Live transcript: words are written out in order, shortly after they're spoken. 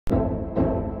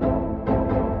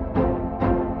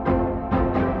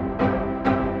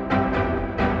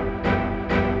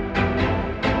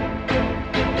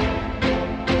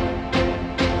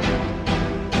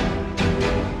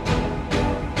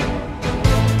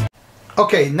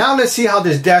Okay, now let's see how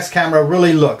this dash camera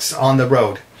really looks on the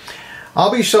road.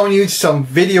 I'll be showing you some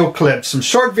video clips, some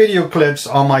short video clips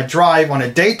on my drive on a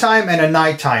daytime and a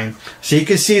nighttime, so you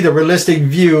can see the realistic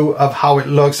view of how it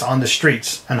looks on the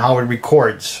streets and how it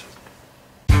records.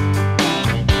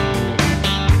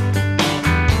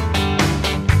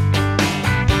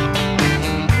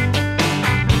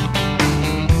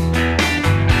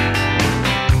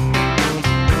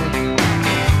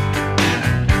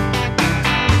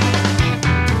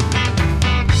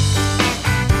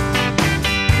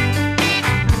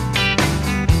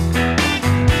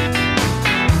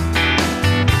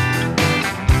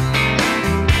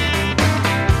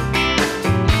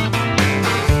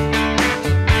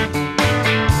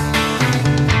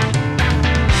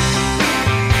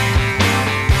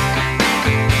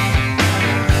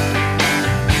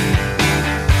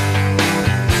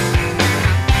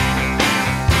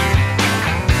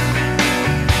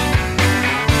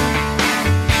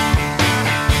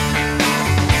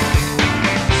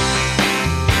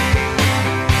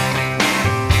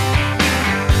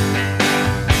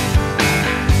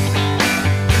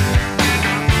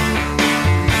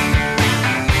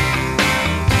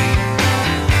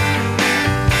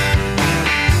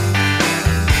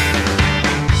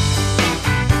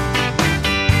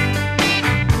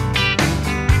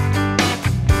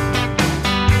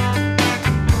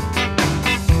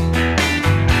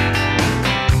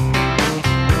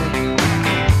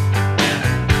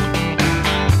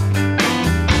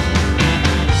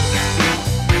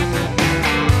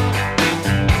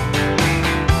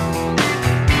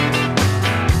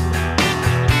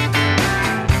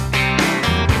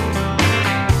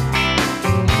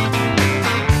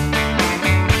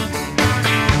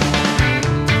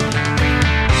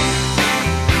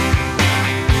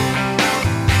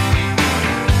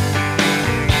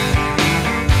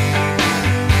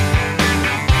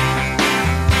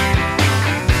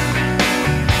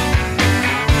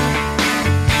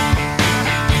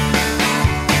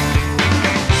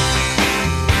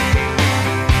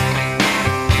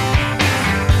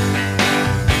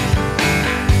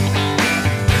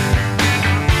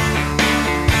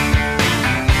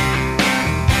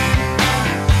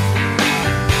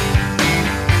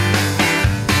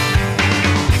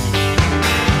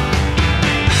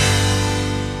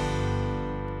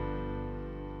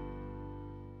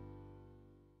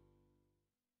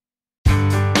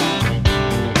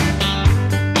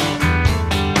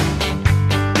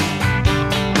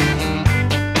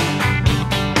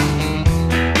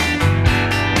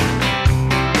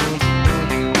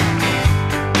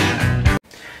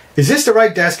 Is this the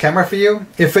right dash camera for you?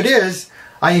 If it is,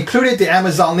 I included the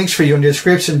Amazon links for you in the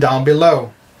description down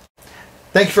below.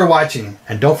 Thank you for watching,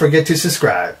 and don't forget to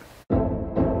subscribe.